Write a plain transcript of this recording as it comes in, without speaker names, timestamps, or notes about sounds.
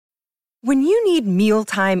When you need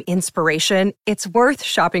mealtime inspiration, it's worth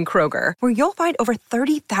shopping Kroger, where you'll find over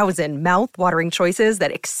 30,000 mouth-watering choices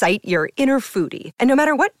that excite your inner foodie. And no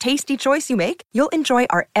matter what tasty choice you make, you'll enjoy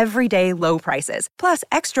our everyday low prices, plus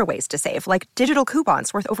extra ways to save, like digital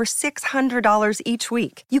coupons worth over $600 each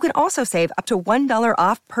week. You can also save up to $1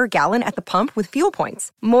 off per gallon at the pump with fuel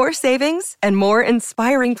points. More savings and more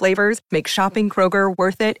inspiring flavors make shopping Kroger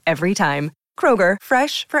worth it every time. Kroger,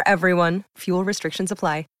 fresh for everyone. Fuel restrictions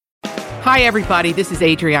apply. Hi, everybody. This is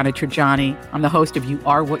Adriana Trajani. I'm the host of You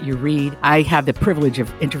Are What You Read. I have the privilege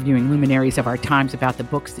of interviewing luminaries of our times about the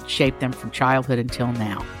books that shaped them from childhood until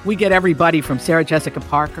now. We get everybody from Sarah Jessica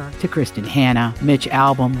Parker to Kristen Hanna, Mitch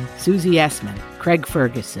Albom, Susie Essman, Craig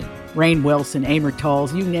Ferguson, Rainn Wilson, Amor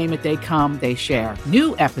Tolls, you name it, they come, they share.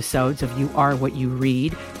 New episodes of You Are What You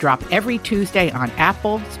Read drop every Tuesday on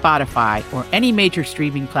Apple, Spotify, or any major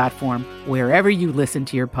streaming platform wherever you listen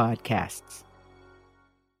to your podcasts.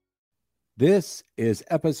 This is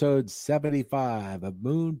episode 75 of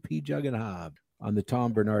Moon, P. Jug, and Hob on the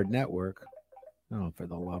Tom Bernard Network. Oh, for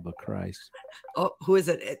the love of Christ. Oh, who is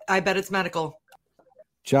it? I bet it's medical.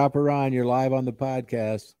 Chopper Ron, you're live on the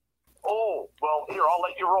podcast. Oh, well, here, I'll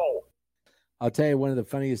let you roll. I'll tell you, one of the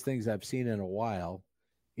funniest things I've seen in a while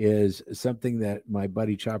is something that my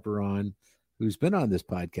buddy Chopper Ron, who's been on this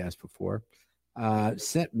podcast before,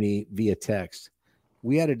 sent me via text.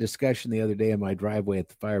 We had a discussion the other day in my driveway at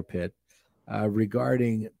the fire pit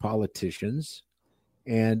regarding politicians,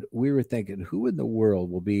 and we were thinking, who in the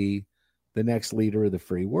world will be the next leader of the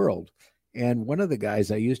free world? And one of the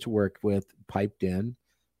guys I used to work with piped in,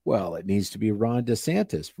 well, it needs to be Ron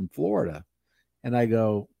DeSantis from Florida. And I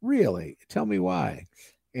go, really? Tell me why.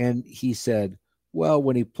 And he said, well,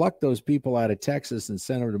 when he plucked those people out of Texas and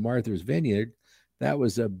sent them to Martha's Vineyard, that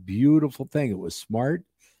was a beautiful thing. It was smart.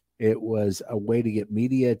 It was a way to get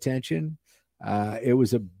media attention. It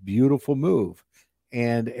was a beautiful move.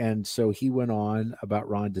 And so he went on about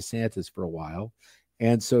Ron DeSantis for a while.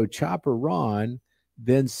 And so Chopper Ron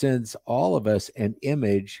then sends all of us an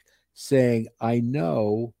image saying, I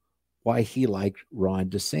know why he liked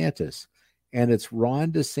Ron DeSantis. And it's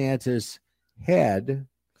Ron DeSantis' head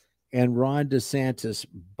and Ron DeSantis'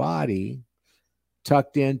 body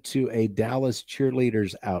tucked into a Dallas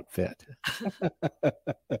cheerleader's outfit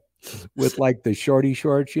with like the shorty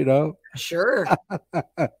shorts, you know? Sure. Well,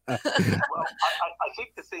 I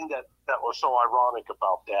think the thing that was so ironic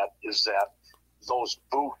about that is that those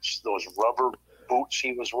boots, those rubber boots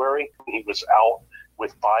he was wearing, he was out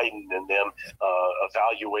with Biden and them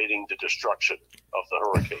evaluating the destruction of the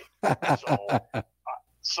hurricane.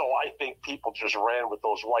 So I think people just ran with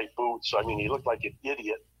those white boots. I mean, he looked like an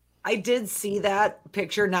idiot. I did see that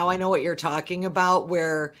picture. Now I know what you're talking about,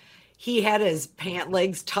 where he had his pant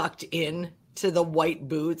legs tucked in to the white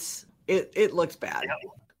boots. It looks bad. Yeah.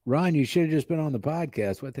 Ron, you should have just been on the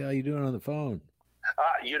podcast. What the hell are you doing on the phone?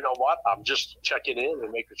 You know what? I'm just checking in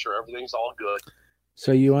and making sure everything's all good.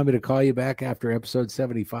 So you want me to call you back after episode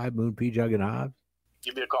 75, Moon, P. Jug, and Hob?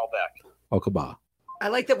 Give me a call back. Okaba. I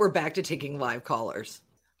like that we're back to taking live callers.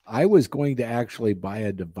 I was going to actually buy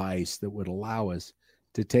a device that would allow us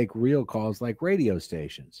to take real calls like radio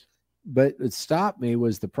stations. But what stopped me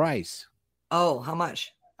was the price. Oh, how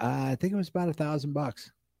much? I think it was about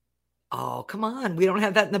 $1,000. Oh, come on. We don't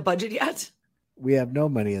have that in the budget yet. We have no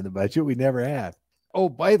money in the budget. We never have. Oh,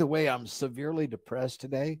 by the way, I'm severely depressed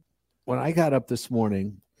today. When I got up this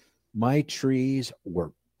morning, my trees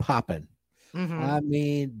were popping. Mm-hmm. I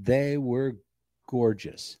mean, they were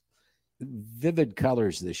gorgeous. Vivid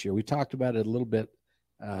colors this year. We talked about it a little bit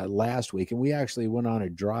last week, and we actually went on a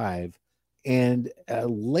drive. And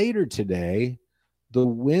later today, the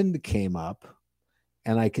wind came up,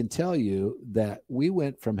 and I can tell you that we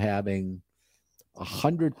went from having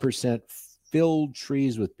 100% filled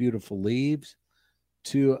trees with beautiful leaves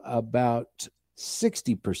to about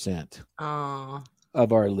 60%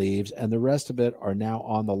 of our leaves, and the rest of it are now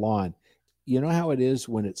on the lawn. You know how it is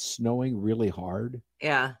when it's snowing really hard?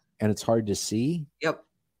 Yeah. And it's hard to see? Yep.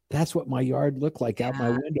 That's what my yard looked like out my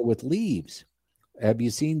window with leaves. Have you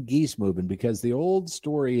seen geese moving? Because the old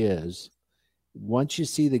story is, once you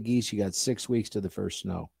see the geese, you got 6 weeks to the first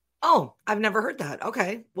snow. Oh, I've never heard that.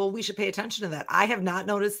 Okay. Well, we should pay attention to that. I have not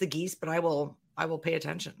noticed the geese, but I will pay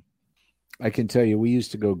attention. I can tell you, we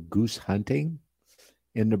used to go goose hunting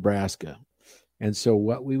in Nebraska. And so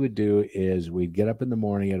what we would do is we'd get up in the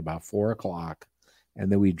morning at about 4:00,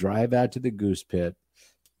 and then we drive out to the goose pit.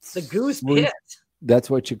 The goose pit.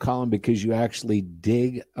 That's what you call them, because you actually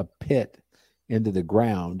dig a pit into the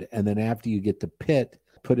ground. And then after you get the pit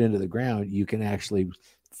put into the ground, you can actually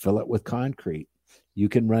fill it with concrete. You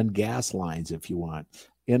can run gas lines if you want.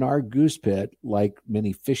 in our goose pit, like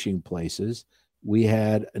many fishing places, we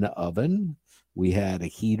had an oven, we had a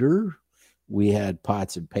heater, we had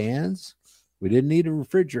pots and pans. We didn't need a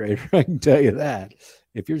refrigerator, I can tell you that.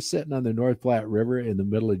 If you're sitting on the North Platte River in the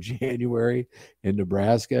middle of January in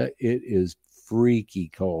Nebraska, it is freaky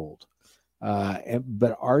cold.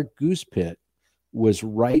 But our goose pit was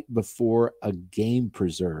right before a game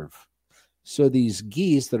preserve. So these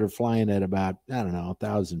geese that are flying at about,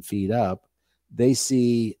 1,000 feet up, they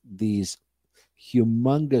see these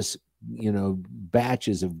humongous,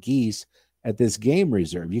 batches of geese at this game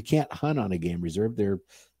reserve. You can't hunt on a game reserve.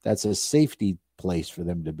 That's a safety place for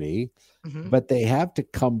them to be. Mm-hmm. But they have to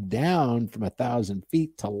come down from 1,000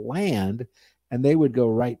 feet to land, and they would go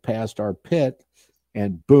right past our pit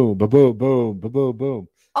and boom, boom, boom, boom, boom.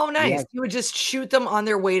 Oh, nice. Yeah. You would just shoot them on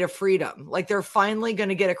their way to freedom. Like they're finally going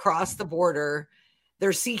to get across the border.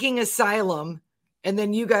 They're seeking asylum. And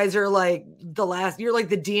then you guys are like you're like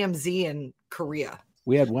the DMZ in Korea.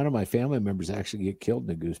 We had one of my family members actually get killed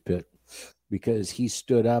in a goose pit because he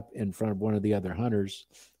stood up in front of one of the other hunters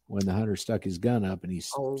when the hunter stuck his gun up, and he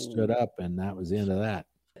stood up, and that was the end of that.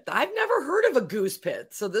 I've never heard of a goose pit,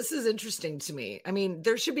 so this is interesting to me. I mean,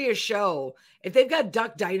 there should be a show. If they've got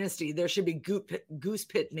Duck Dynasty, there should be Goose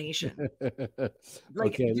Pit Nation.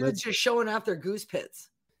 Like dudes just showing off their goose pits.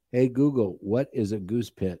 Hey, Google, what is a goose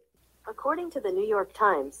pit? According to the New York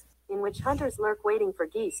Times, in which hunters lurk waiting for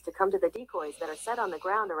geese to come to the decoys that are set on the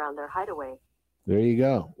ground around their hideaway. There you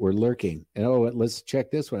go. We're lurking. And let's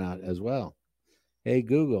check this one out as well. Hey,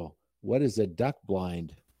 Google, what is a duck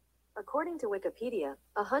blind? According to Wikipedia,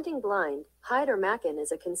 a hunting blind, hide or mackin,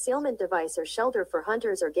 is a concealment device or shelter for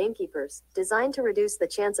hunters or gamekeepers, designed to reduce the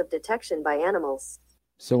chance of detection by animals.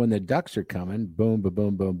 So when the ducks are coming, boom, boom,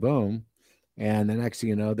 boom, boom, boom, and the next thing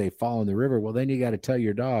you know, they fall in the river, well, then you got to tell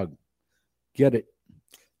your dog, get it.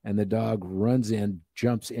 And the dog runs in,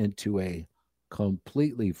 jumps into a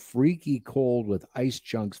completely freaky cold with ice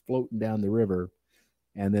chunks floating down the river.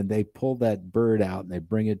 And then they pull that bird out and they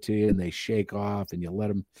bring it to you and they shake off and you let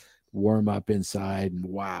them warm up inside. And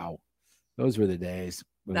wow, those were the days.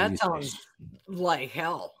 That sounds like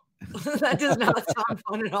hell. That does not sound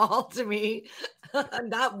fun at all to me.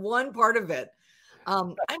 Not one part of it.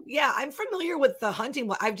 I'm familiar with the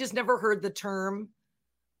hunting. I've just never heard the term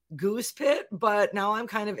goose pit, but now I'm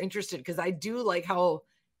kind of interested because I do like how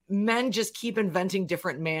men just keep inventing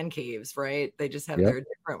different man caves, right? They just have their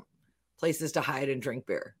different places to hide and drink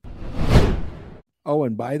beer. Oh,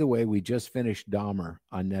 and by the way, we just finished Dahmer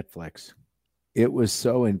on Netflix. It was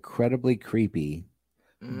so incredibly creepy,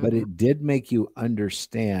 but it did make you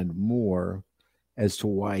understand more as to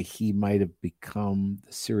why he might have become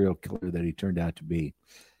the serial killer that he turned out to be.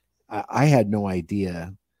 I had no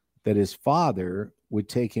idea that his father would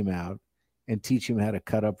take him out and teach him how to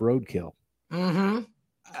cut up roadkill. Mm-hmm.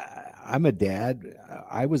 I'm a dad.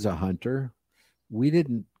 I was a hunter. We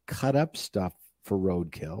didn't cut up stuff for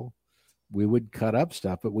roadkill. We would cut up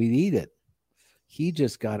stuff, but we'd eat it. He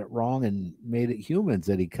just got it wrong and made it humans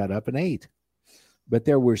that he cut up and ate. But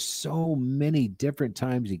there were so many different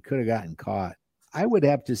times he could have gotten caught. I would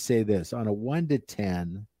have to say this, on a 1 to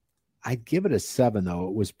 10, I'd give it a 7, though.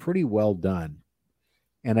 It was pretty well done.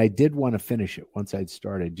 And I did want to finish it once I'd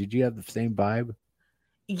started. Did you have the same vibe?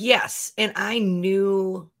 Yes. And I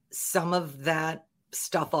knew some of that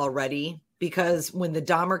stuff already because when the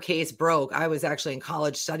Dahmer case broke, I was actually in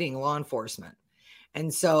college studying law enforcement.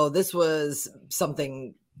 And so this was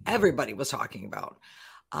something everybody was talking about.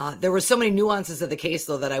 There were so many nuances of the case,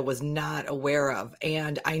 though, that I was not aware of.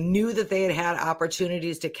 And I knew that they had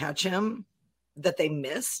opportunities to catch him that they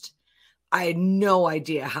missed. I had no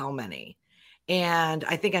idea how many. And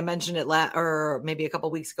I think I mentioned it or maybe a couple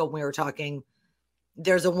of weeks ago when we were talking.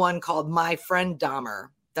 There's a one called My Friend Dahmer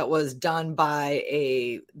that was done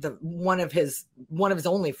by one of his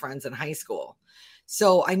only friends in high school.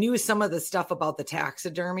 So I knew some of the stuff about the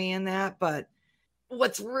taxidermy and that, but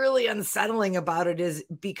what's really unsettling about it is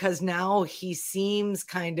because now he seems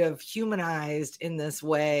kind of humanized in this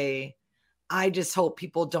way. I just hope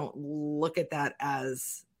people don't look at that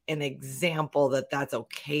as an example that that's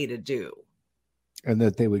okay to do. And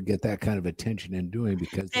that they would get that kind of attention in doing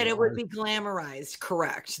because it would be glamorized,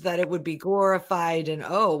 correct? That it would be glorified and,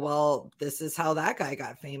 oh, well, this is how that guy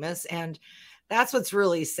got famous. And that's what's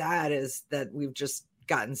really sad is that we've just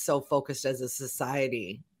gotten so focused as a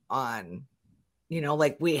society on,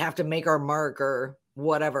 like we have to make our mark or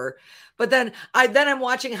whatever. But then I'm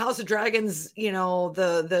watching House of Dragons,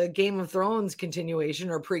 the Game of Thrones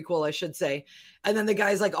continuation or prequel, I should say. And then the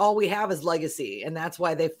guy's like, all we have is legacy. And that's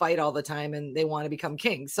why they fight all the time and they want to become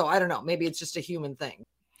kings. So I don't know, maybe it's just a human thing.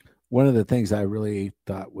 One of the things I really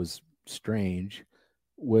thought was strange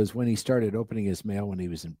was when he started opening his mail when he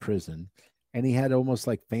was in prison, and he had almost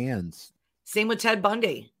like fans. Same with Ted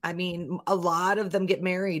Bundy. I mean, a lot of them get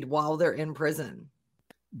married while they're in prison.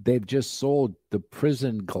 They've just sold the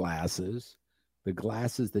prison glasses, the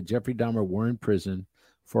glasses that Jeffrey Dahmer wore in prison,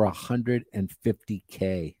 for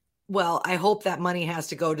 $150K. Well, I hope that money has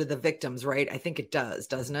to go to the victims, right? I think it does,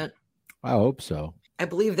 doesn't it? I hope so. I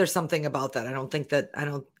believe there's something about that. I don't think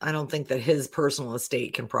that his personal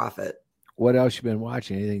estate can profit. What else you been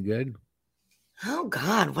watching? Anything good? Oh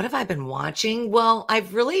God, what have I been watching? Well,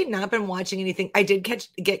 I've really not been watching anything. I did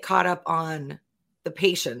get caught up on The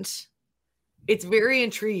Patient. It's very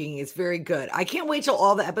intriguing. It's very good. I can't wait till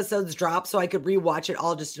all the episodes drop so I could rewatch it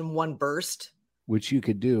all just in one burst. Which you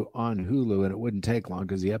could do on Hulu, and it wouldn't take long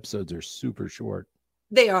because the episodes are super short.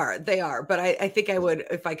 They are. But I think I would,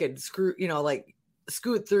 if I could scoot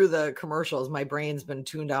through the commercials. My brain's been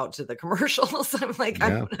tuned out to the commercials. I'm like, yeah.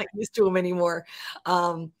 I'm not used to them anymore.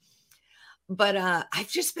 But I've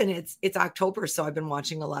just been, it's October. So I've been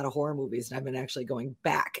watching a lot of horror movies, and I've been actually going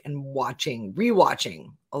back and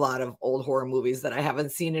rewatching a lot of old horror movies that I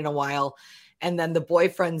haven't seen in a while. And then the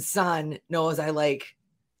boyfriend's son knows I like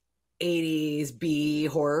 80s B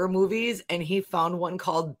horror movies, and he found one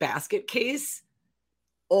called Basket Case.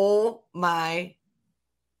 Oh my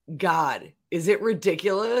God. Is it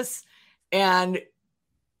ridiculous and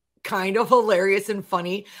kind of hilarious and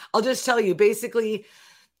funny? I'll just tell you, basically,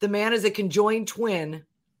 the man is a conjoined twin.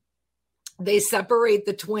 They separate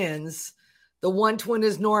the twins. The one twin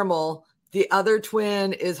is normal. The other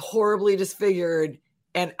twin is horribly disfigured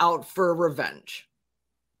and out for revenge.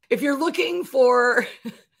 If you're looking for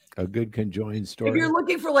a good conjoined story, if you're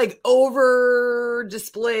looking for like over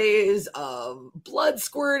displays of blood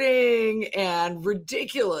squirting and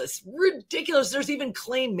ridiculous, there's even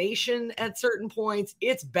claymation at certain points.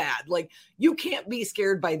 It's bad. Like, you can't be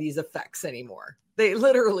scared by these effects anymore. They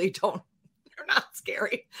literally don't. They're not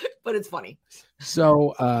scary, but it's funny.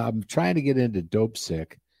 So I'm trying to get into Dope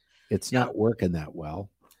Sick. It's not working that well.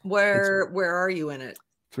 Where are you in it?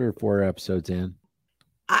 3 or 4 episodes in.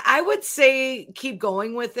 I would say keep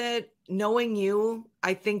going with it. Knowing you,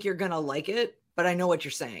 I think you're going to like it, but I know what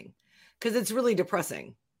you're saying, because it's really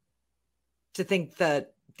depressing to think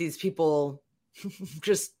that these people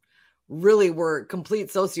just really were complete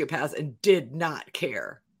sociopaths and did not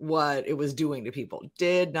care what it was doing to people.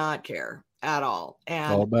 Did not care at all. And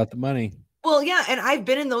it's all about the money. Well, yeah. And I've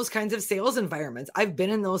been in those kinds of sales environments. I've been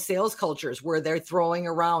in those sales cultures where they're throwing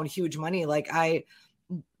around huge money. Like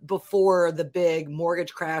before the big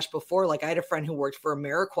mortgage crash, I had a friend who worked for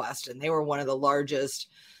AmeriQuest, and they were one of the largest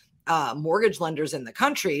mortgage lenders in the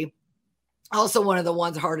country. Also one of the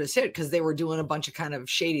ones hardest hit because they were doing a bunch of kind of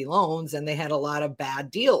shady loans, and they had a lot of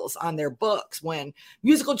bad deals on their books. When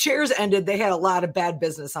musical chairs ended, they had a lot of bad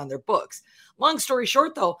business on their books. Long story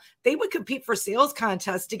short, though, they would compete for sales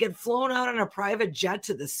contests to get flown out on a private jet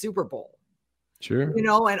to the Super Bowl. Sure. And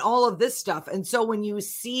all of this stuff. And so when you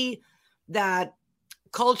see that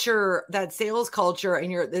culture, that sales culture,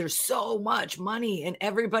 and there's so much money and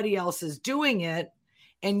everybody else is doing it,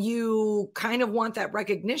 and you kind of want that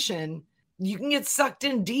recognition, you can get sucked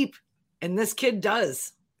in deep, and this kid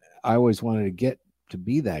does. I always wanted to get to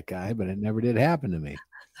be that guy, but it never did happen to me.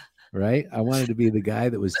 Right? I wanted to be the guy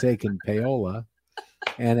that was taking payola,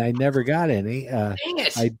 and I never got any. Dang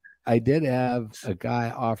it. I did have a guy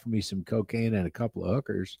offer me some cocaine and a couple of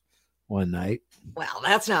hookers one night. Well,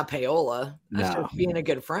 that's not payola. That's just being a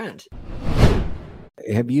good friend.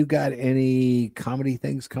 Have you got any comedy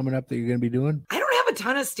things coming up that you're going to be doing? I don't have a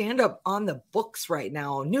ton of stand-up on the books right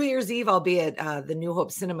now. New Year's Eve, I'll be at the New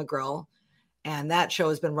Hope Cinema Grill. And that show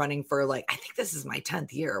has been running for I think this is my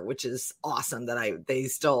 10th year, which is awesome that they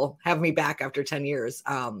still have me back after 10 years.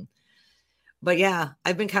 But yeah,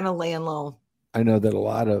 I've been kind of laying low. I know that a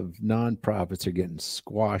lot of nonprofits are getting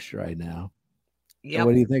squashed right now. Yeah.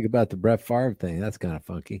 What do you think about the Brett Favre thing? That's kind of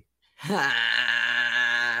funky. You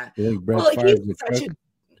think Brett Favre's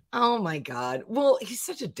oh my God. Well, he's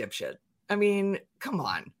such a dipshit. I mean, come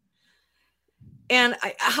on. And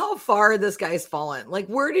how far this guy's fallen. Like,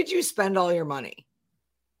 where did you spend all your money?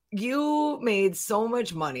 You made so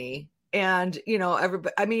much money. And,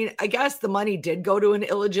 everybody, I mean, I guess the money did go to an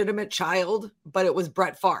illegitimate child, but it was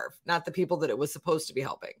Brett Favre, not the people that it was supposed to be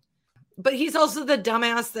helping. But he's also the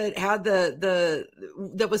dumbass that had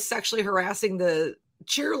that was sexually harassing the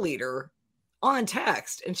cheerleader on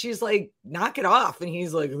text. And she's like, knock it off. And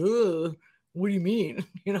he's like, ugh, what do you mean?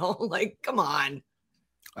 Come on.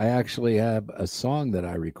 I actually have a song that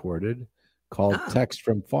I recorded called Text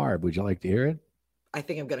from Favre. Would you like to hear it? I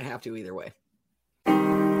think I'm going to have to either way.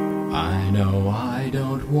 I know I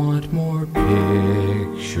don't want more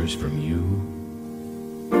pictures from you.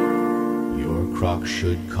 crock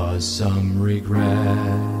should cause some regret.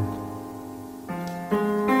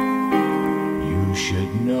 You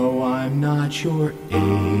should know I'm not your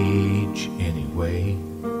age anyway.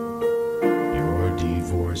 Your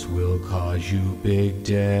divorce will cause you big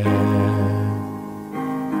debt. I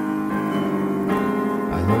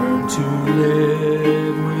learned to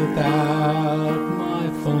live without my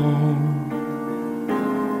phone,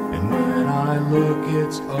 and when I look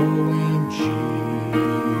it's OMG.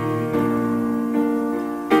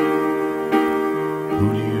 Who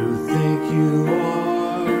do you think you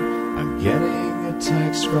are? I'm getting a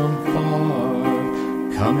text from far,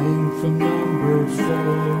 coming from number 4,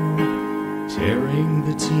 tearing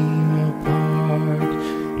the team apart.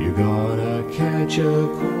 You're gonna catch a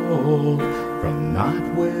cold from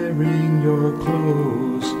not wearing your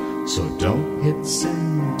clothes, so don't hit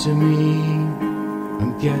send to me.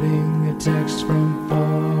 I'm getting a text from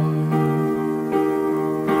far.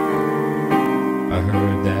 I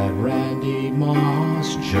heard that Randy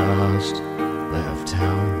Moss just left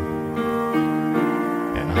town,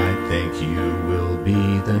 and I think you will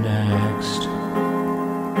be the next.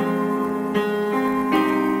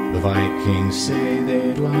 The Vikings say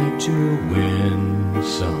they'd like to win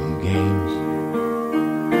some games.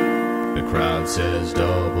 The crowd says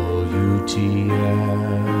WTF.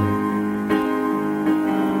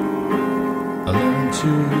 I learned to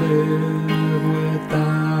live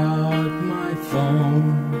without my phone,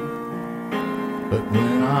 but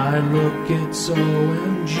when I look it's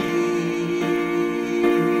OMG.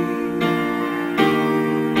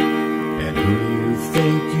 And who do you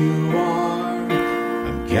think you are?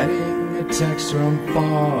 I'm getting a text from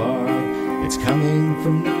far. It's coming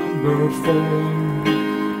from number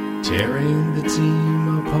 4, tearing the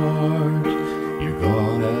team apart. You're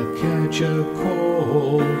gonna catch a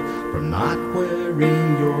cold from not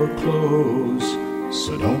wearing your clothes,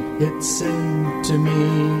 so don't hit send to me.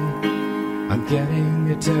 I'm getting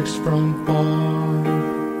a text from far.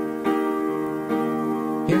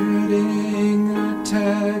 Getting a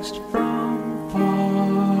text from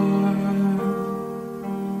far.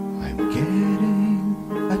 I'm getting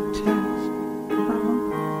a text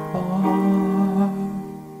from far.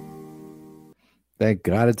 Thank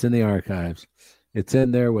God it's in the archives. It's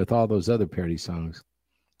in there with all those other parody songs.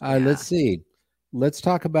 Let's see. Let's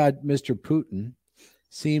talk about Mr. Putin.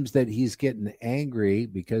 Seems that he's getting angry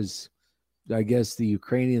because I guess the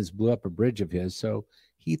Ukrainians blew up a bridge of his. So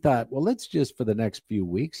he thought, well, let's just for the next few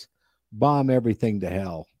weeks bomb everything to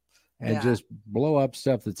hell and just blow up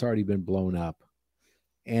stuff that's already been blown up.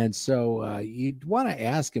 And so you'd want to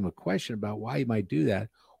ask him a question about why he might do that,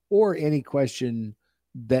 or any question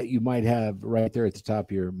that you might have right there at the top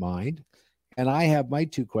of your mind. And I have my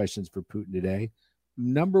 2 questions for Putin today.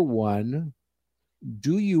 Number 1,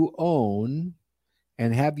 do you own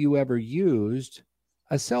and have you ever used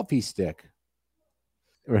a selfie stick?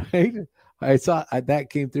 Right? I saw that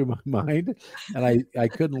came through my mind, and I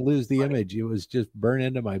couldn't lose the image. It was just burned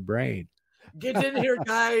into my brain. Get in here,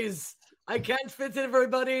 guys. I can't fit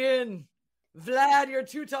everybody in. Vlad, you're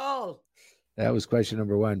too tall. That was question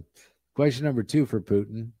number 1. Question number 2 for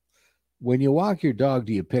Putin. When you walk your dog,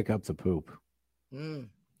 do you pick up the poop?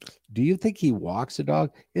 Do you think he walks a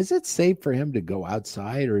dog? Is it safe for him to go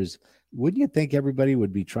outside, or wouldn't you think everybody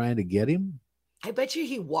would be trying to get him? I bet you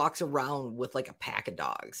he walks around with like a pack of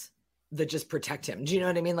dogs that just protect him. Do you know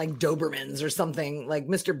what I mean? Like Dobermans or something, like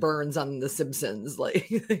Mr. Burns on The Simpsons.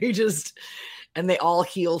 Like and they all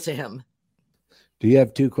heel to him. Do you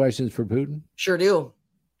have 2 questions for Putin? Sure do.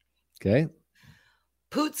 Okay.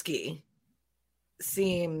 Putski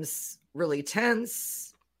seems really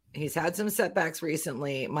tense. He's had some setbacks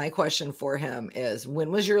recently. My question for him is,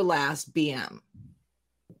 when was your last BM?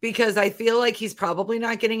 Because I feel like he's probably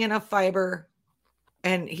not getting enough fiber,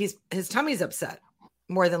 and his tummy's upset,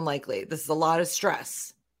 more than likely. This is a lot of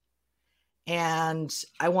stress. And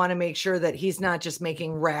I want to make sure that he's not just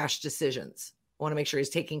making rash decisions. I want to make sure he's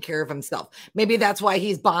taking care of himself. Maybe that's why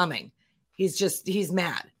he's bombing. He's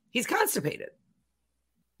mad. He's constipated.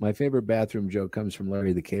 My favorite bathroom joke comes from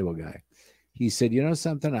Larry the Cable Guy. He said, you know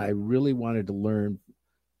something, I really wanted to learn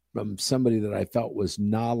from somebody that I felt was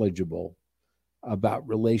knowledgeable about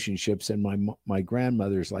relationships. And my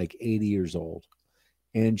grandmother's like 80 years old,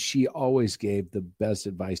 and she always gave the best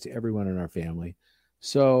advice to everyone in our family.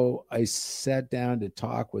 So I sat down to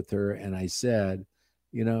talk with her, and I said,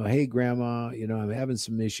 hey, Grandma, I'm having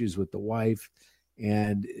some issues with the wife,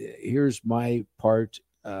 and here's my part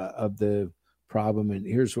of the problem, and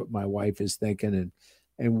here's what my wife is thinking,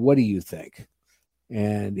 and what do you think?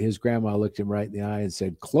 And his grandma looked him right in the eye and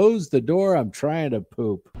said, close the door. I'm trying to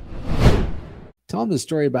poop. Tell him the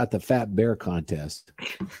story about the fat bear contest.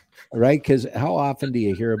 right? Because how often do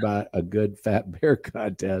you hear about a good fat bear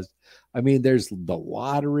contest? I mean, there's the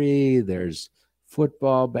lottery, there's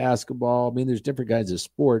football, basketball. I mean, there's different kinds of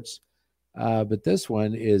sports, but this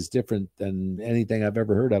one is different than anything I've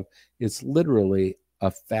ever heard of. It's literally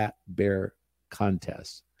a fat bear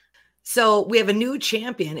contest. So we have a new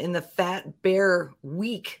champion in the Fat Bear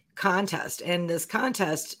Week contest. And this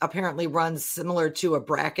contest apparently runs similar to a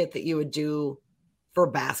bracket that you would do for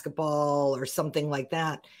basketball or something like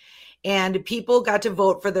that. And people got to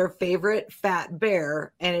vote for their favorite fat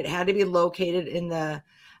bear, and it had to be located in the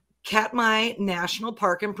Katmai National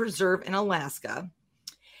Park and Preserve in Alaska.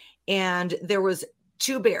 And there was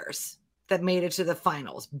 2 bears that made it to the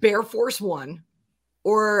finals. Bear Force 1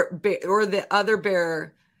 or the other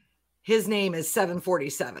bear, his name is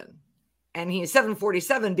 747. And he's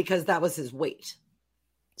 747 because that was his weight.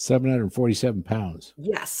 747 pounds.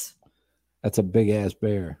 Yes. That's a big ass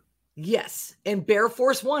bear. Yes. And Bear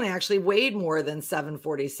Force 1 actually weighed more than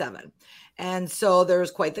 747. And so there's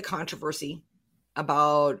quite the controversy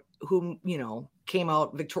about who, came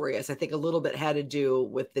out victorious. I think a little bit had to do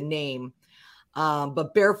with the name.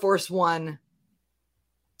 But Bear Force 1,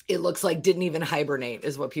 it looks like didn't even hibernate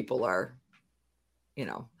is what people are,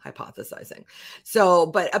 hypothesizing. So,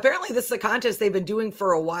 but apparently this is a contest they've been doing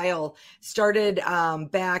for a while. Started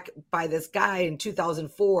back by this guy in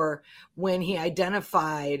 2004 when he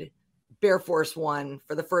identified Bear Force 1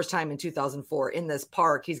 for the first time in 2004 in this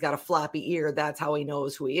park. He's got a floppy ear. That's how he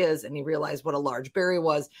knows who he is. And he realized what a large bear he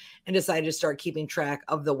was and decided to start keeping track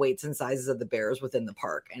of the weights and sizes of the bears within the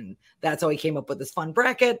park. And that's how he came up with this fun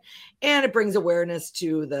bracket. And it brings awareness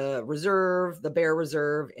to the reserve, the bear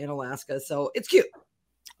reserve in Alaska. So it's cute.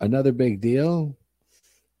 Another big deal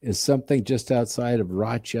is something just outside of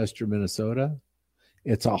Rochester, Minnesota.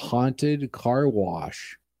 It's a haunted car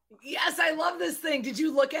wash. Yes, I love this thing. Did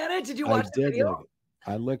you look at it? Did you watch the video?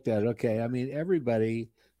 I looked at it. Okay. I mean, everybody,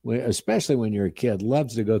 especially when you're a kid,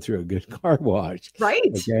 loves to go through a good car wash. Right.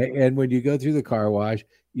 Okay. And when you go through the car wash,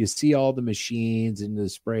 you see all the machines and the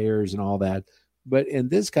sprayers and all that. But in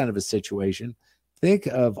this kind of a situation, think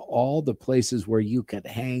of all the places where you could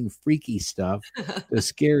hang freaky stuff to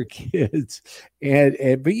scare kids.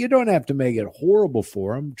 But you don't have to make it horrible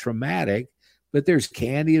for them, traumatic. But there's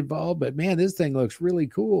candy involved. But man, this thing looks really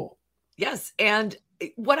cool. Yes. And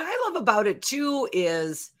what I love about it too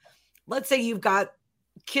is, let's say you've got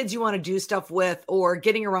kids you want to do stuff with, or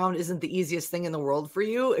getting around isn't the easiest thing in the world for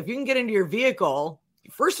you. If you can get into your vehicle,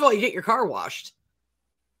 first of all, you get your car washed,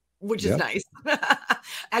 which is nice.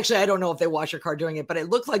 Actually, I don't know if they wash your car doing it, but it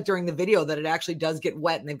looks like during the video that it actually does get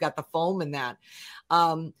wet and they've got the foam in that.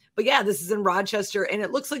 But yeah, this is in Rochester and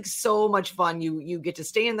it looks like so much fun. You get to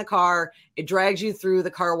stay in the car. It drags you through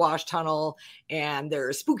the car wash tunnel and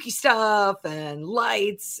there's spooky stuff and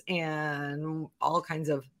lights and all kinds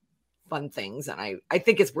of fun things. And I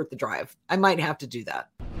think it's worth the drive. I might have to do that.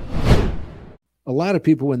 A lot of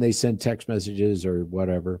people, when they send text messages or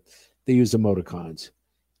whatever, they use emoticons.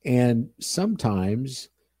 And sometimes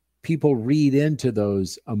people read into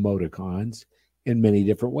those emoticons in many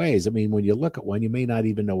different ways. I mean, when you look at one, you may not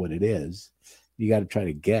even know what it is. You got to try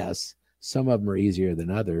to guess. Some of them are easier than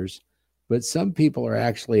others, but some people are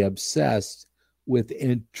actually obsessed with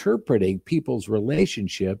interpreting people's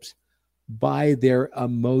relationships by their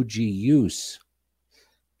emoji use.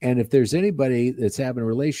 And if there's anybody that's having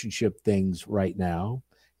relationship things right now,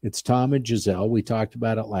 it's Tom and Gisele. We talked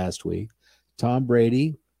about it last week. Tom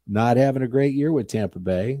Brady not having a great year with Tampa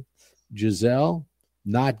Bay. Gisele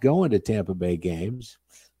not going to Tampa Bay games.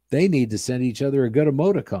 They need to send each other a good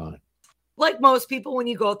emoticon. Like most people, when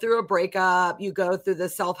you go through a breakup, you go through the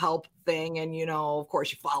self-help thing. And, of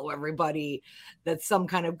course, you follow everybody that's some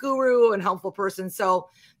kind of guru and helpful person. So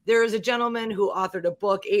there is a gentleman who authored a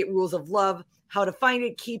book, 8 Rules of Love, How to Find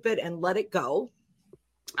It, Keep It, and Let It Go.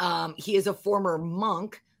 He is a former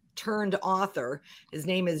monk turned author. His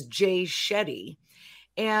name is Jay Shetty.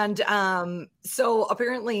 And so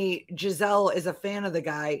apparently Gisele is a fan of the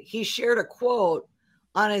guy. He shared a quote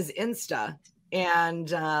on his Insta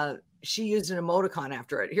and she used an emoticon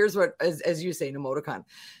after it. Here's what, as you say, an emoticon.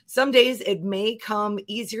 Some days it may come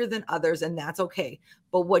easier than others, and that's okay.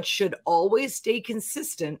 But what should always stay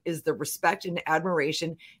consistent is the respect and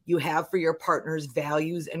admiration you have for your partner's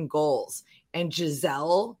values and goals. And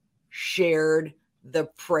Gisele shared the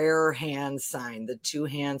prayer hand sign, the 2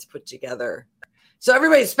 hands put together. So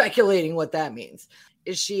everybody's speculating what that means.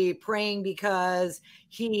 Is she praying because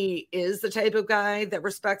he is the type of guy that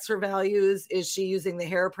respects her values? Is she using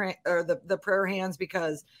the prayer hands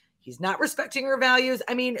because he's not respecting her values?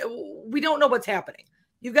 I mean, we don't know what's happening.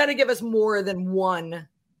 You've got to give us more than one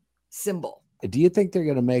symbol. Do you think they're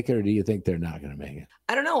going to make it, or do you think they're not going to make it?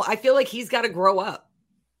 I don't know. I feel like he's got to grow up.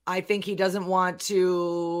 I think he doesn't want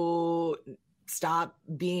to stop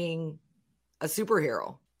being a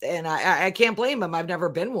superhero. And I can't blame him. I've never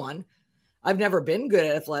been one. I've never been good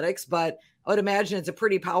at athletics, but I would imagine it's a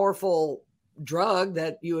pretty powerful drug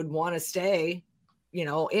that you would want to stay,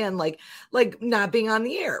 in like not being on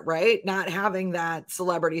the air, right? Not having that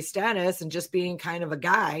celebrity status and just being kind of a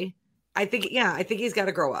guy. I think he's got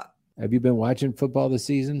to grow up. Have you been watching football this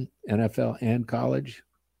season, NFL and college?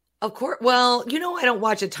 Of course. Well, I don't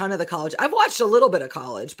watch a ton of the college. I've watched a little bit of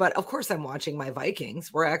college, but of course I'm watching my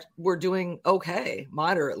Vikings. We're doing okay,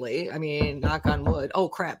 moderately. I mean, knock on wood. Oh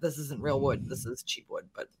crap, this isn't real wood. This is cheap wood,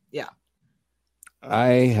 but yeah. I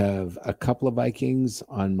have a couple of Vikings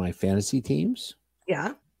on my fantasy teams.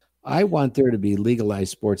 Yeah. I want there to be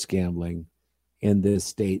legalized sports gambling in this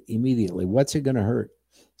state immediately. What's it going to hurt?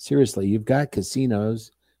 Seriously, you've got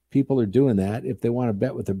casinos. People are doing that. If they want to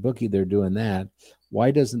bet with their bookie, they're doing that.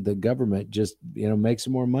 Why doesn't the government just, make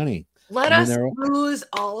some more money? Let us lose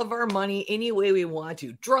all of our money any way we want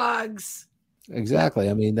to. Drugs. Exactly.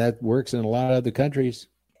 I mean, that works in a lot of other countries.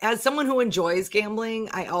 As someone who enjoys gambling,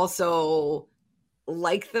 I also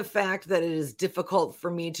like the fact that it is difficult for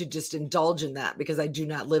me to just indulge in that because I do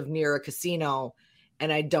not live near a casino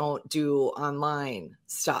and I don't do online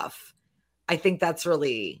stuff. I think that's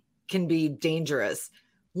really can be dangerous.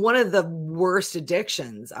 One of the worst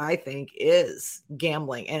addictions, I think, is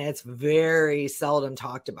gambling, and it's very seldom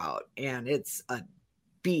talked about, and it's a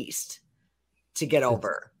beast to get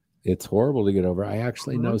over. It's horrible to get over. I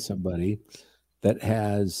actually know somebody that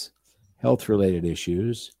has health-related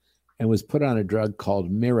issues and was put on a drug called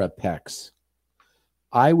Mirapex.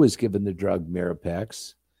 I was given the drug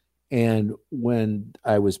Mirapex, and when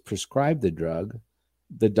I was prescribed the drug,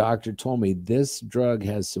 the doctor told me this drug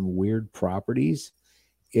has some weird properties.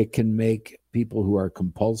 It can make people who are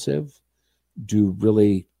compulsive do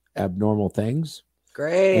really abnormal things.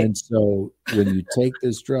 Great. And so when you take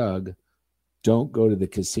this drug, don't go to the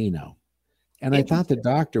casino. And I thought the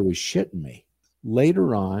doctor was shitting me.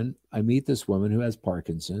 Later on, I meet this woman who has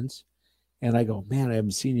Parkinson's, and I go, man, I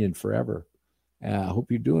haven't seen you in forever. I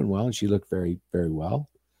hope you're doing well. And she looked very, very well.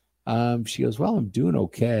 She goes, well, I'm doing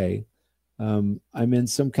okay. I'm in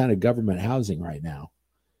some kind of government housing right now.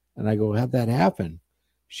 And I go, how'd that happen?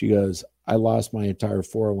 She goes, I lost my entire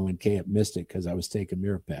 401k at Mystic because I was taking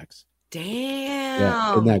Mirapex. Damn.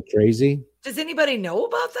 Yeah, isn't that crazy? Does anybody know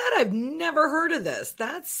about that? I've never heard of this.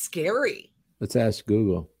 That's scary. Let's ask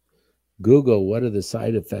Google. Google, what are the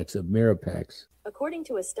side effects of Mirapex? According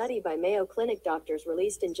to a study by Mayo Clinic doctors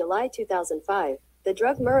released in July 2005, the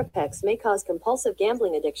drug Mirapex may cause compulsive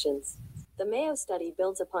gambling addictions. The Mayo study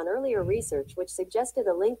builds upon earlier research which suggested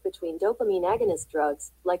a link between dopamine agonist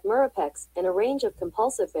drugs, like Mirapex, and a range of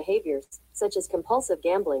compulsive behaviors, such as compulsive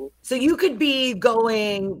gambling. So you could be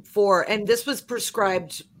going for, and this was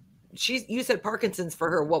prescribed, you said Parkinson's for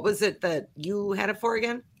her. What was it that you had it for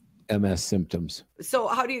again? MS symptoms. So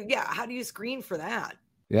how do you screen for that?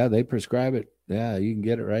 Yeah, they prescribe it. Yeah, you can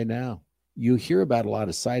get it right now. You hear about a lot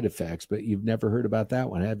of side effects, but you've never heard about that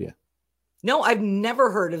one, have you? No, I've never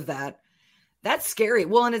heard of that. That's scary.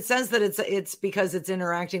 Well, and it says that it's because it's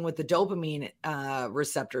interacting with the dopamine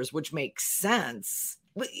receptors, which makes sense.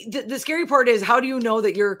 The scary part is, how do you know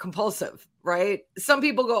that you're compulsive, right? Some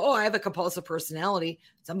people go, oh, I have a compulsive personality.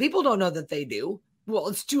 Some people don't know that they do. Well,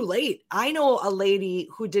 it's too late. I know a lady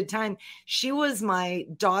who did time. She was my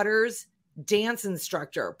daughter's dance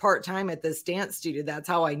instructor part-time at this dance studio. That's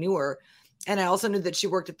how I knew her. And I also knew that she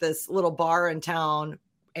worked at this little bar in town,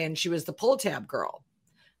 and she was the pull tab girl.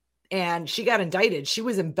 And she got indicted. She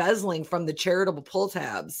was embezzling from the charitable pull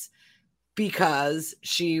tabs because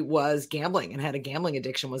she was gambling and had a gambling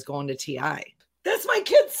addiction, was going to TI. That's my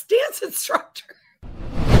kid's dance instructor.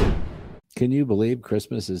 Can you believe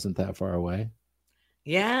Christmas isn't that far away?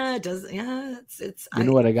 Yeah, it does. Yeah, it's. You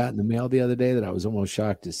know what I got in the mail the other day that I was almost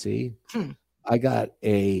shocked to see? I got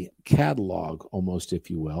a catalog, almost, if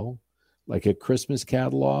you will, like a Christmas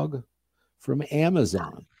catalog from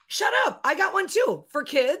Amazon. Shut up. I got one too for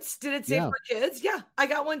kids. Did it say for kids? Yeah, I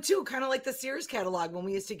got one too. Kind of like the Sears catalog when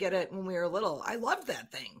we used to get it when we were little. I loved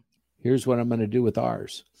that thing. Here's what I'm going to do with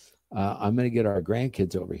ours. I'm going to get our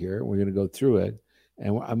grandkids over here. We're going to go through it,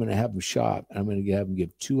 and I'm going to have them shop. And I'm going to have them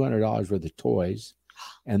give $200 worth of toys.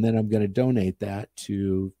 And then I'm going to donate that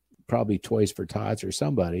to probably Toys for Tots or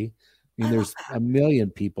somebody. I mean, there's a million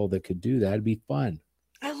people that could do that. It'd be fun.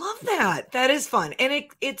 I love that. That is fun. And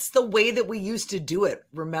it's the way that we used to do it.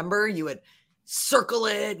 Remember, you would circle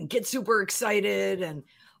it and get super excited and,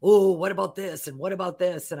 oh, what about this? And what about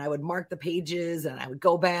this? And I would mark the pages and I would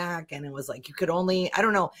go back, and it was like, you could only, I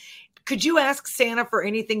don't know, Could you ask Santa for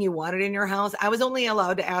anything you wanted in your house? I was only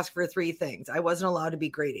allowed to ask for 3 things. I wasn't allowed to be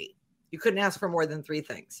greedy. You couldn't ask for more than 3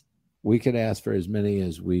 things. We could ask for as many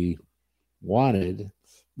as we wanted,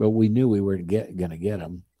 but we knew we were going to get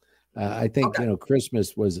them. I think,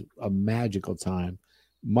 Christmas was a magical time.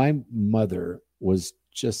 My mother was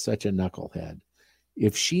just such a knucklehead.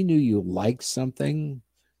 If she knew you liked something,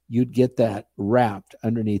 you'd get that wrapped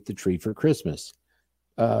underneath the tree for Christmas.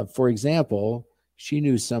 For example, she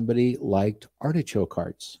knew somebody liked artichoke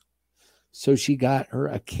hearts. So she got her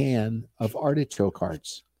a can of artichoke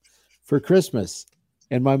hearts for Christmas.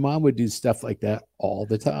 And my mom would do stuff like that all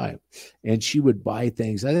the time. And she would buy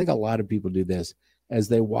things. I think a lot of people do this. As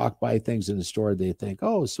they walk by things in the store, they think,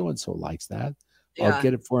 oh, so-and-so likes that. Yeah. I'll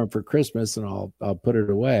get it for him for Christmas and I'll put it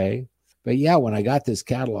away. But yeah, when I got this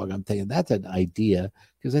catalog, I'm thinking that's an idea.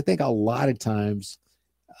 Because I think a lot of times,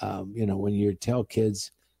 when you tell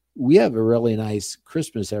kids, we have a really nice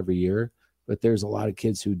Christmas every year, but there's a lot of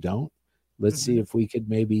kids who don't. Let's see if we could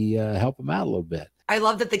maybe help them out a little bit. I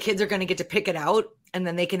love that the kids are going to get to pick it out and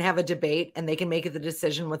then they can have a debate and they can make the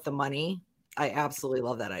decision with the money. I absolutely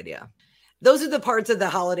love that idea. Those are the parts of the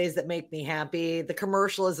holidays that make me happy. The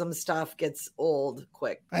commercialism stuff gets old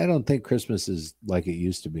quick. I don't think Christmas is like it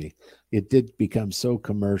used to be. It did become so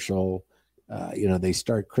commercial. They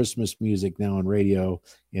start Christmas music now on radio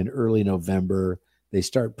in early November. They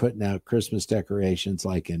start putting out Christmas decorations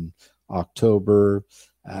like in October.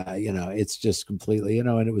 It's just completely,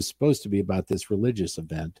 and it was supposed to be about this religious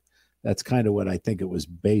event. That's kind of what I think it was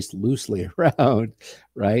based loosely around,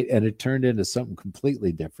 right? And it turned into something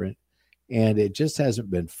completely different. And it just hasn't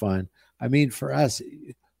been fun. I mean, for us,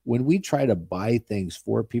 when we try to buy things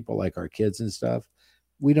for people like our kids and stuff,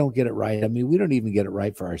 we don't get it right. I mean, we don't even get it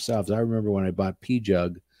right for ourselves. I remember when I bought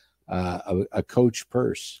P-Jug, a Coach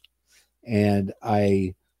purse, and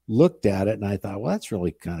I looked at it and I thought, well, that's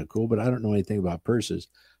really kind of cool, but I don't know anything about purses.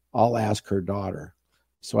 I'll ask her daughter.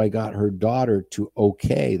 So I got her daughter to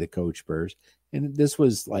okay the Coach purse. And this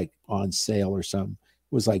was like on sale or something.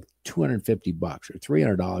 It was like $250 or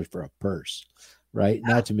 $300 for a purse, right?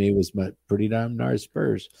 Wow. That to me was a pretty damn nice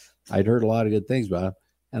purse. I'd heard a lot of good things about it.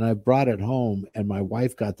 And I brought it home and my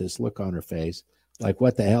wife got this look on her face, like,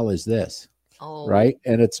 what the hell is this? Oh. Right?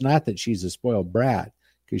 And it's not that she's a spoiled brat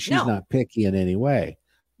because she's not picky in any way.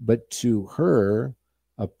 But to her,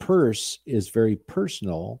 a purse is very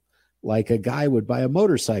personal, like a guy would buy a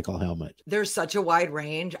motorcycle helmet. There's such a wide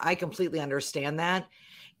range. I completely understand that.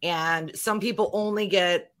 And some people only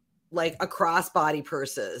get like a crossbody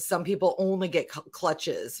purses. Some people only get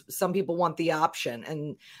clutches. Some people want the option.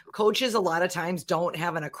 And Coaches a lot of times don't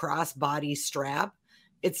have a crossbody strap.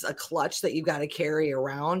 It's a clutch that you got to carry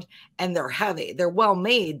around, and they're heavy. They're well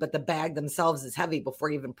made, but the bag themselves is heavy before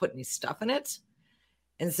you even put any stuff in it.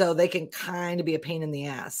 And so they can kind of be a pain in the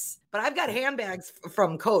ass. But I've got handbags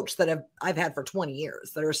from Coach that I've had for 20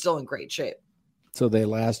 years that are still in great shape. So they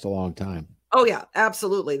last a long time. Oh, yeah,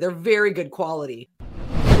 absolutely. They're very good quality.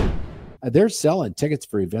 They're selling tickets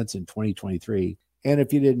for events in 2023. And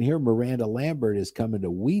if you didn't hear, Miranda Lambert is coming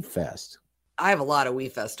to WeFest. I have a lot of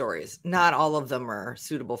WeFest stories. Not all of them are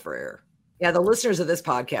suitable for air. Yeah, the listeners of this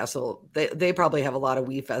podcast, they probably have a lot of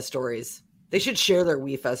WeFest stories. They should share their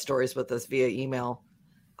WeFest stories with us via email.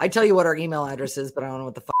 I tell you what our email address is, but I don't know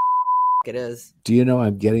what the it is. Do you know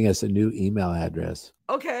I'm getting us a new email address?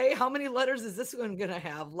 Okay. How many letters is this one going to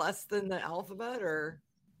have? Less than the alphabet, or?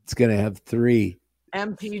 It's going to have 3.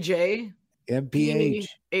 MPJ. MPH.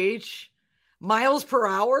 H. Miles per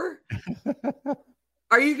hour.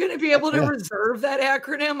 Are you going to be able to reserve that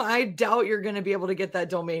acronym? I doubt you're going to be able to get that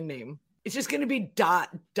domain name. It's just going to be ...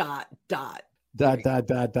 .com.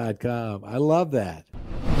 I love that.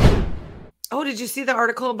 Oh, did you see the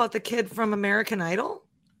article about the kid from American Idol?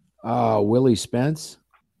 Willie Spence.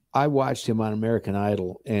 I watched him on American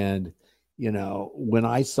Idol. And, when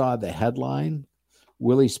I saw the headline,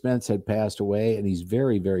 Willie Spence had passed away and he's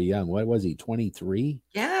very, very young. What was he, 23?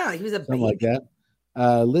 Yeah, he was a Something baby. Like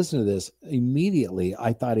that. Listen to this. Immediately,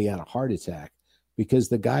 I thought he had a heart attack because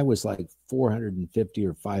the guy was like 450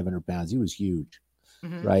 or 500 pounds. He was huge,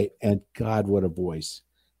 right? And God, what a voice.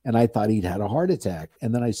 And I thought he'd had a heart attack.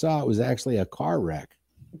 And then I saw it was actually a car wreck.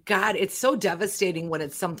 God, it's so devastating when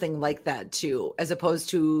it's something like that too, as opposed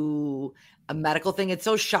to a medical thing. It's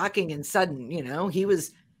so shocking and sudden. He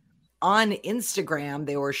was on Instagram.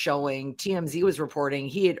 They were showing, TMZ was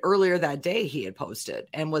reporting, earlier that day he had posted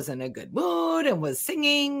and was in a good mood and was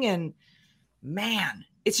singing. And man,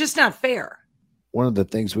 it's just not fair. One of the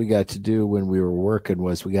things we got to do when we were working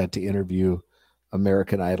was we got to interview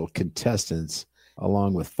American Idol contestants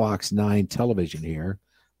along with Fox 9 television here,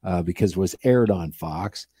 because it was aired on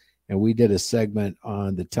Fox. And we did a segment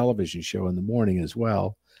on the television show in the morning as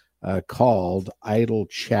well, called Idle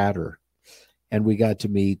Chatter. And we got to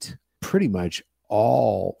meet pretty much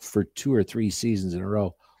all, for 2 or 3 seasons in a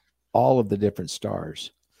row, all of the different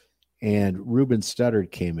stars. And Ruben Studdard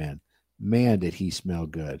came in. Man, did he smell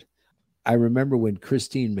good. I remember when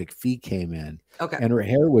Christine McPhee came in, and her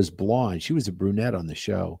hair was blonde. She was a brunette on the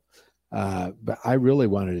show. But I really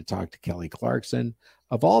wanted to talk to Kelly Clarkson.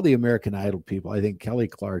 Of all the American Idol people, I think Kelly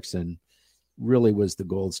Clarkson really was the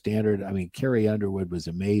gold standard. I mean, Carrie Underwood was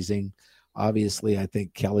amazing. Obviously, I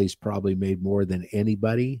think Kelly's probably made more than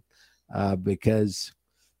anybody because,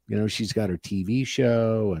 you know, she's got her TV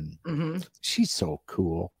show and she's so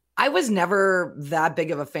cool. I was never that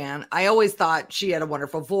big of a fan. I always thought she had a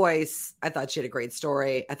wonderful voice. I thought she had a great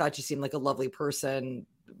story. I thought she seemed like a lovely person.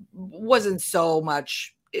 Wasn't so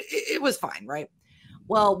much. It was fine, right?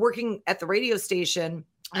 Well, working at the radio station,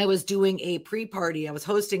 I was doing a pre-party. I was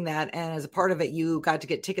hosting that. And as a part of it, you got to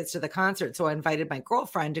get tickets to the concert. So I invited my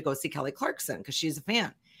girlfriend to go see Kelly Clarkson because she's a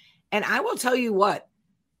fan. And I will tell you what,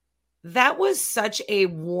 that was such a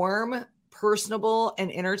warm, personable,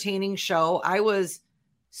 and entertaining show. I was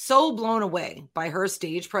so blown away by her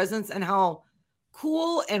stage presence and how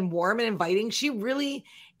cool and warm and inviting she really,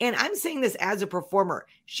 and I'm saying this as a performer,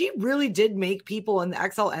 she really did make people in the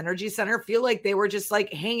XL Energy Center feel like they were just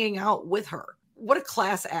like hanging out with her. What a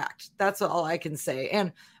class act. That's all I can say.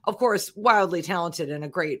 And of course, wildly talented and a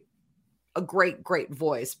great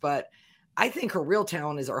voice. But I think her real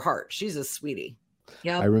talent is her heart. She's a sweetie.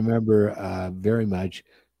 Yeah. I remember very much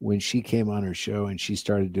when she came on her show and she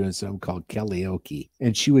started doing something called Kellyoke,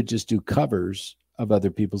 and she would just do covers of other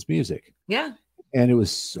people's music. Yeah. And it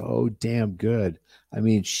was so damn good. I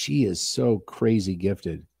mean, she is so crazy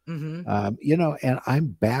gifted. You know, and I'm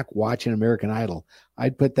back watching American Idol.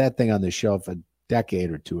 I'd put that thing on the shelf a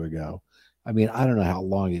decade or 2 ago. I mean, I don't know how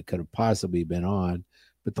long it could have possibly been on,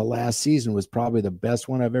 but the last season was probably the best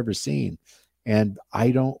one I've ever seen. And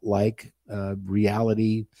I don't like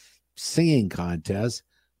reality singing contests.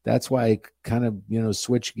 That's why I kind of, you know,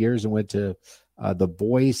 switched gears and went to The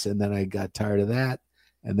Voice, and then I got tired of that.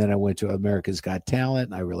 And then I went to America's Got Talent,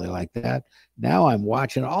 and I really like that. Now I'm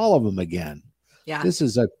watching all of them again. Yeah. This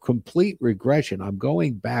is a complete regression. I'm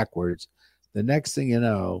going backwards. The next thing you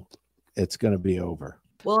know, it's going to be over.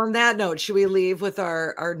 Well, on that note, should we leave with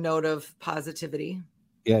our note of positivity?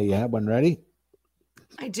 Yeah, you have one ready?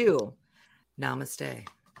 I do. Namaste.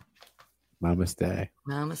 Namaste.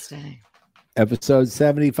 Namaste. Episode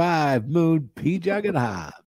 75, Moon P. Jagannath.